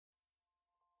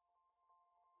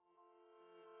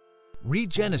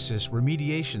REGENESIS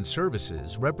Remediation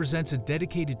Services represents a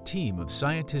dedicated team of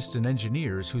scientists and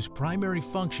engineers whose primary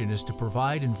function is to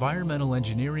provide environmental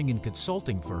engineering and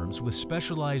consulting firms with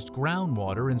specialized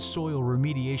groundwater and soil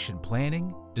remediation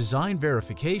planning, design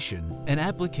verification, and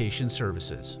application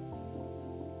services.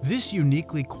 This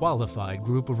uniquely qualified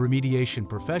group of remediation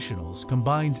professionals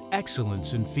combines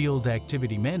excellence in field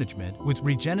activity management with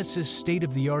REGENESIS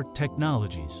state-of-the-art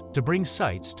technologies to bring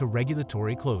sites to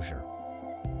regulatory closure.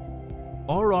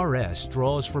 RRS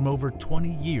draws from over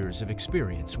 20 years of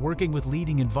experience working with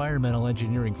leading environmental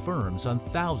engineering firms on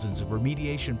thousands of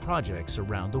remediation projects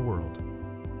around the world.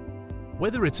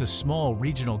 Whether it's a small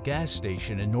regional gas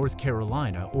station in North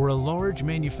Carolina or a large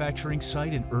manufacturing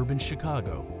site in urban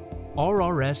Chicago,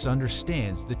 RRS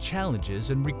understands the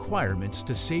challenges and requirements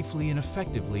to safely and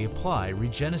effectively apply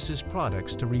REGENESIS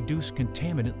products to reduce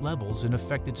contaminant levels in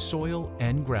affected soil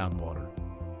and groundwater.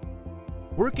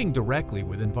 Working directly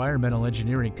with environmental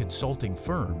engineering consulting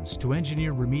firms to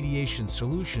engineer remediation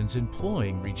solutions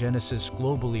employing REGENESIS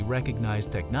globally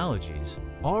recognized technologies,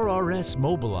 RRS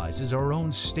mobilizes our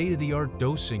own state-of-the-art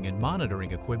dosing and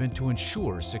monitoring equipment to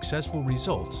ensure successful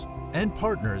results and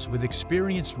partners with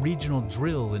experienced regional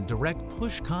drill and direct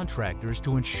push contractors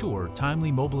to ensure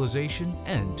timely mobilization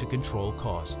and to control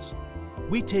costs.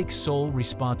 We take sole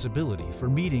responsibility for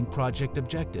meeting project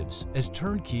objectives as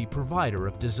turnkey provider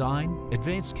of design,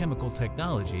 advanced chemical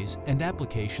technologies, and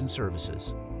application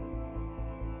services.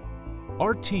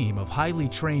 Our team of highly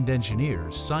trained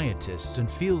engineers, scientists,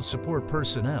 and field support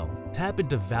personnel tap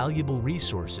into valuable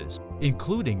resources,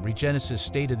 including REGENESIS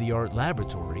state-of-the-art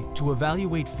laboratory, to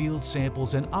evaluate field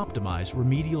samples and optimize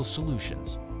remedial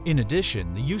solutions. In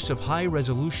addition, the use of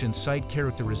high-resolution site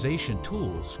characterization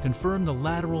tools confirm the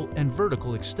lateral and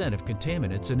vertical extent of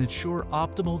contaminants and ensure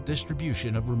optimal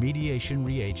distribution of remediation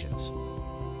reagents.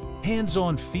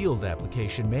 Hands-on field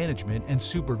application management and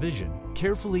supervision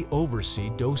carefully oversee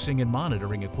dosing and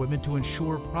monitoring equipment to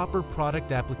ensure proper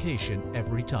product application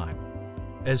every time.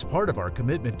 As part of our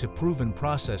commitment to proven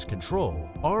process control,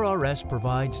 RRS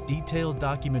provides detailed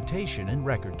documentation and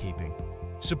record-keeping.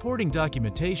 Supporting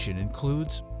documentation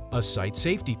includes a site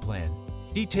safety plan,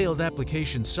 detailed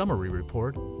application summary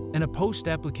report, and a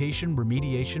post-application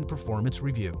remediation performance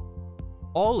review.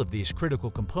 All of these critical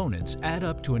components add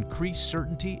up to increased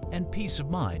certainty and peace of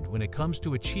mind when it comes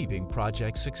to achieving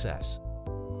project success.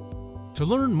 To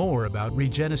learn more about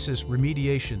REGENESIS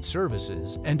Remediation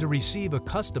Services and to receive a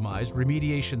customized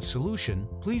remediation solution,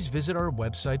 please visit our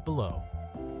website below.